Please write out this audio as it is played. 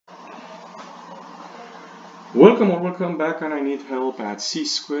Welcome or welcome back, and I need help at c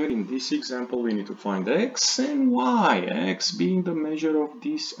squared. In this example we need to find x and y. X being the measure of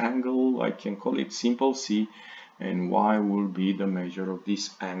this angle, I can call it simple c, and y will be the measure of this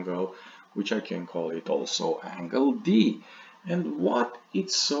angle, which I can call it also angle d. And what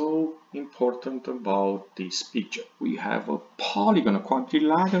is so important about this picture? We have a polygon, a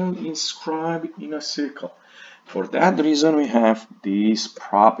quadrilateral inscribed in a circle. For that reason we have this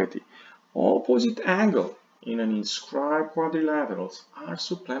property. Opposite angle in an inscribed quadrilaterals are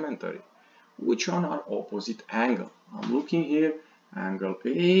supplementary. Which one are opposite angle? I'm looking here, angle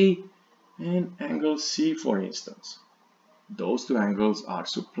A and angle C, for instance. Those two angles are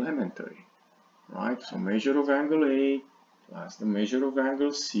supplementary, right? So measure of angle A plus the measure of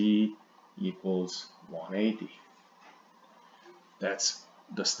angle C equals 180. That's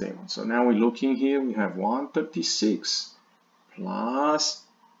the statement. So now we're looking here, we have 136 plus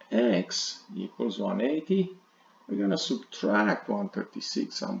x equals 180. We're going to subtract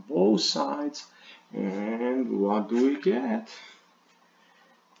 136 on both sides, and what do we get?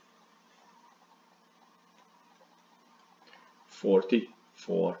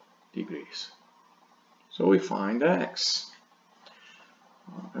 44 degrees. So we find x.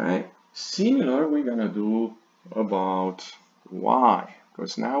 Okay. Similar we're going to do about y,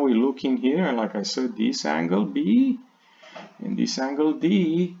 because now we're looking here, and like I said, this angle B and this angle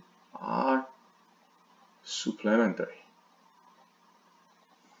D are supplementary.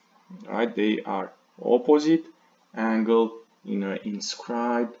 Right? They are opposite angle in an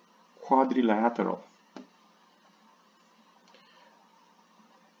inscribed quadrilateral.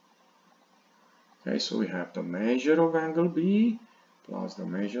 Okay, so we have the measure of angle B plus the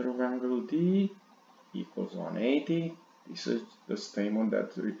measure of angle D equals 180. This is the statement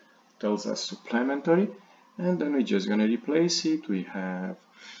that tells us supplementary. And then we're just going to replace it. We have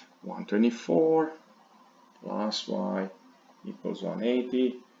 124 plus y equals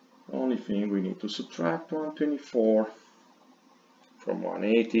 180. The only thing we need to subtract 124 from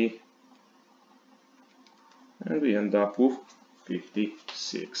 180. And we end up with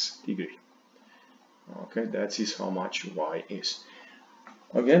 56 degrees. Okay, that is how much y is.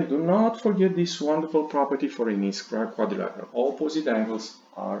 Again, do not forget this wonderful property for an inscribed quadrilateral. Opposite angles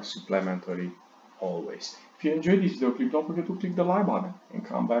are supplementary always. If you enjoyed this video clip, don't forget to click the like button and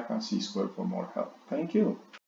come back on C Squared for more help. Thank you.